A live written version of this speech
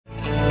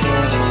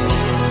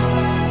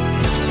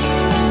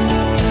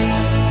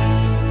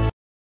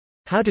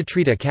How to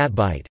treat a cat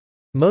bite.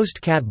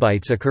 Most cat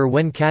bites occur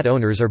when cat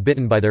owners are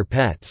bitten by their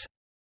pets.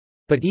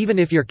 But even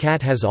if your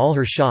cat has all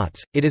her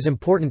shots, it is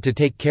important to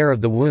take care of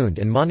the wound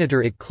and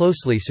monitor it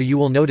closely so you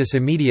will notice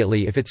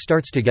immediately if it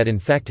starts to get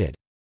infected.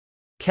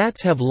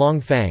 Cats have long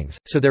fangs,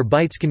 so their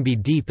bites can be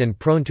deep and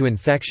prone to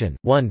infection.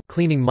 1.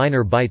 Cleaning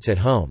minor bites at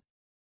home.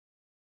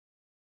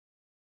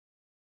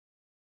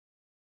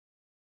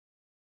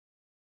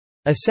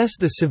 Assess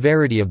the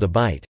severity of the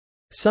bite.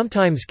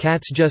 Sometimes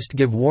cats just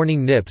give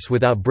warning nips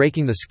without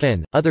breaking the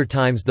skin, other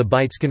times the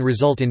bites can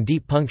result in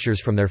deep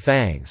punctures from their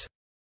fangs.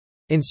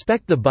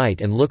 Inspect the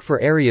bite and look for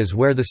areas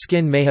where the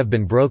skin may have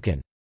been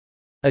broken.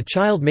 A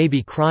child may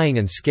be crying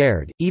and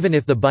scared, even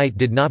if the bite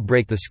did not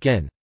break the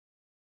skin.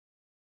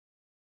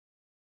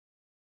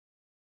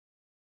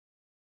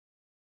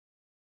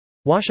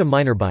 Wash a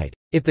minor bite.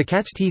 If the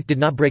cat's teeth did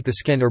not break the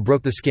skin or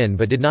broke the skin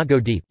but did not go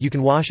deep, you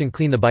can wash and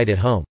clean the bite at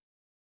home.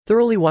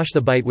 Thoroughly wash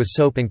the bite with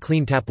soap and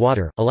clean tap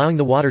water, allowing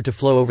the water to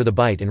flow over the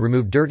bite and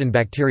remove dirt and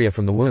bacteria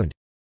from the wound.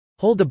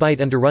 Hold the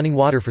bite under running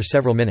water for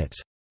several minutes.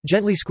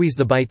 Gently squeeze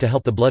the bite to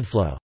help the blood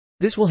flow.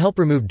 This will help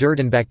remove dirt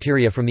and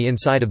bacteria from the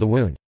inside of the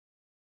wound.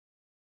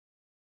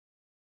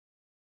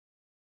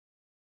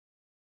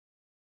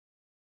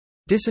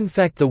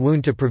 Disinfect the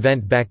wound to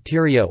prevent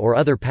bacteria or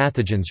other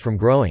pathogens from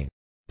growing.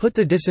 Put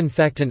the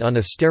disinfectant on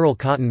a sterile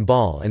cotton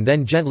ball and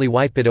then gently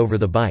wipe it over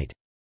the bite.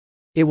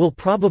 It will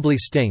probably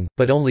sting,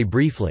 but only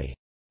briefly.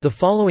 The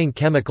following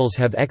chemicals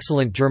have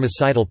excellent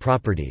germicidal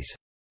properties.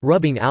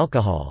 Rubbing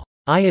alcohol.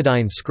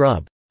 Iodine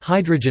scrub.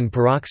 Hydrogen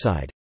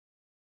peroxide.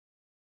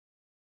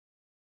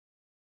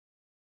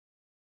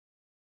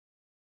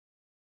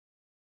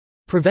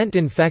 Prevent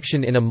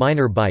infection in a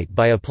minor bite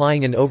by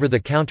applying an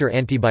over-the-counter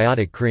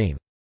antibiotic cream.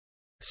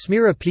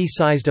 Smear a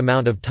pea-sized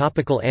amount of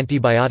topical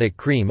antibiotic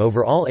cream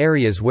over all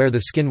areas where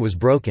the skin was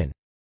broken.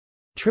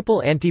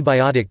 Triple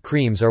antibiotic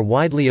creams are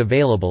widely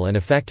available and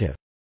effective.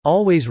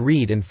 Always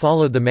read and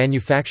follow the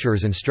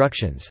manufacturer's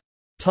instructions.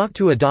 Talk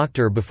to a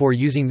doctor before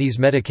using these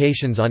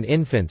medications on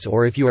infants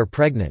or if you are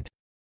pregnant.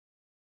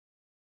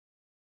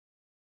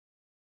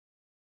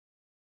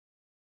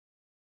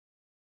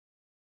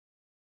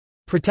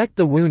 Protect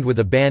the wound with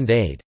a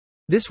band-aid.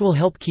 This will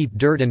help keep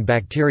dirt and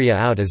bacteria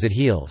out as it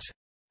heals.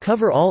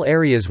 Cover all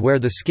areas where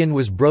the skin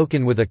was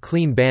broken with a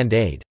clean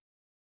band-aid.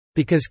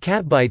 Because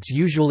cat bites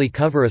usually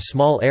cover a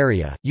small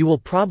area, you will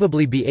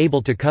probably be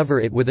able to cover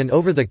it with an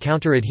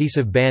over-the-counter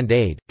adhesive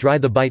band-aid. Dry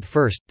the bite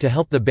first, to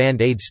help the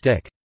band-aid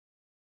stick.